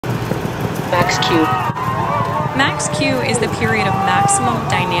Max-Q. Max-Q is the period of maximum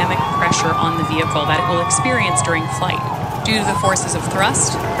dynamic pressure on the vehicle that it will experience during flight due to the forces of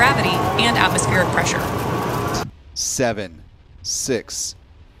thrust, gravity, and atmospheric pressure. 7, 6,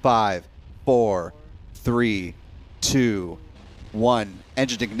 5, 4, 3, 2, 1.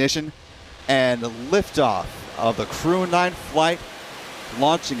 Engine ignition and liftoff of the Crew-9 flight,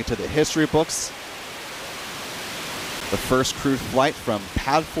 launching into the history books. The first crewed flight from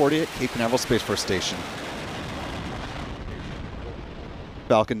Pad 40 at Cape Canaveral Space Force Station.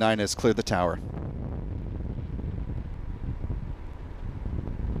 Falcon 9 has cleared the tower.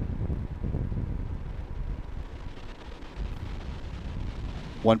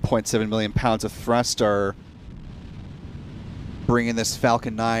 $1.7 million pounds of thrust are bringing this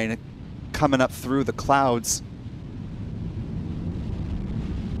Falcon 9 coming up through the clouds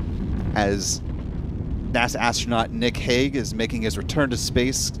as NASA astronaut Nick Hague is making his return to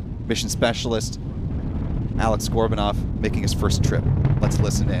space. Mission specialist Alex Gorbanoff making his first trip. Let's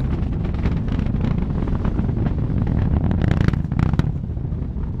listen in.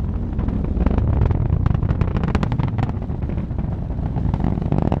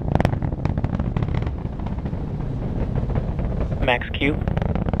 Max-Q.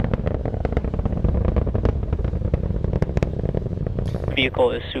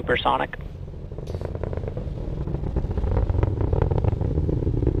 Vehicle is supersonic.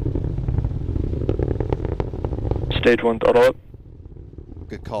 Stage 1 throttle up.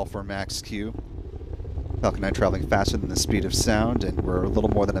 Good call for Max-Q. Falcon 9 traveling faster than the speed of sound, and we're a little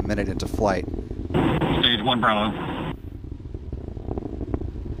more than a minute into flight. Stage 1 Bravo.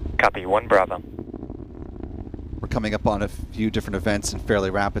 Copy, 1 Bravo. We're coming up on a few different events in fairly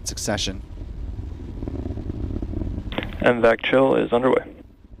rapid succession. And vac chill is underway.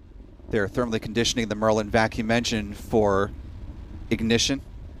 They're thermally conditioning the Merlin vacuum engine for ignition.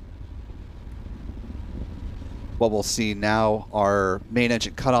 What we'll see now are main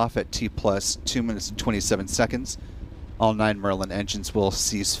engine cutoff at T plus 2 minutes and 27 seconds. All 9 Merlin engines will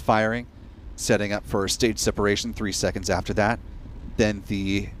cease firing, setting up for stage separation 3 seconds after that. Then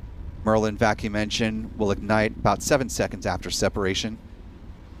the Merlin vacuum engine will ignite about 7 seconds after separation.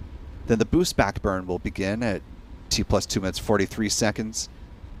 Then the boost back burn will begin at T plus 2 minutes 43 seconds,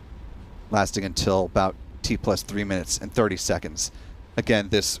 lasting until about T plus 3 minutes and 30 seconds. Again,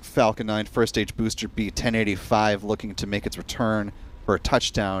 this Falcon 9 first stage booster B-1085 looking to make its return for a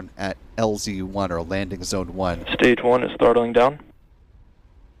touchdown at LZ1 or landing zone 1. Stage 1 is throttling down.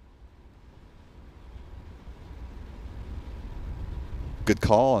 Good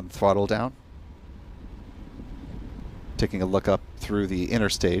call on throttle down. Taking a look up through the inner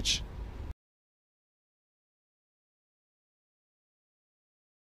stage.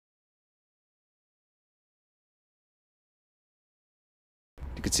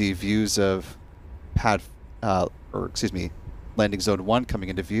 You can see views of landing zone 1 coming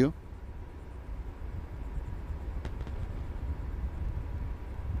into view.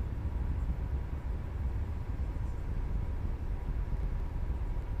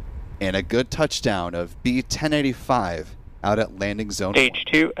 And a good touchdown of B-1085 out at landing zone 1. Stage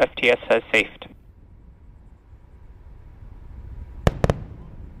 2, FTS has safed.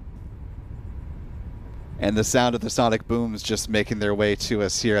 And the sound of the sonic booms just making their way to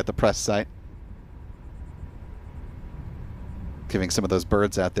us here at the press site. Giving some of those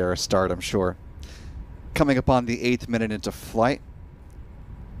birds out there a start, I'm sure. Coming up on the 8th minute into flight,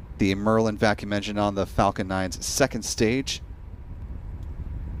 the Merlin vacuum engine on the Falcon 9's second stage,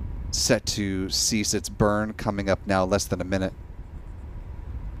 set to cease its burn, coming up now less than a minute.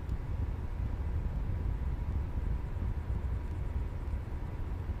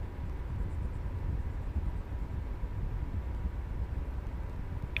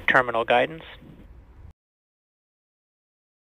 Terminal guidance,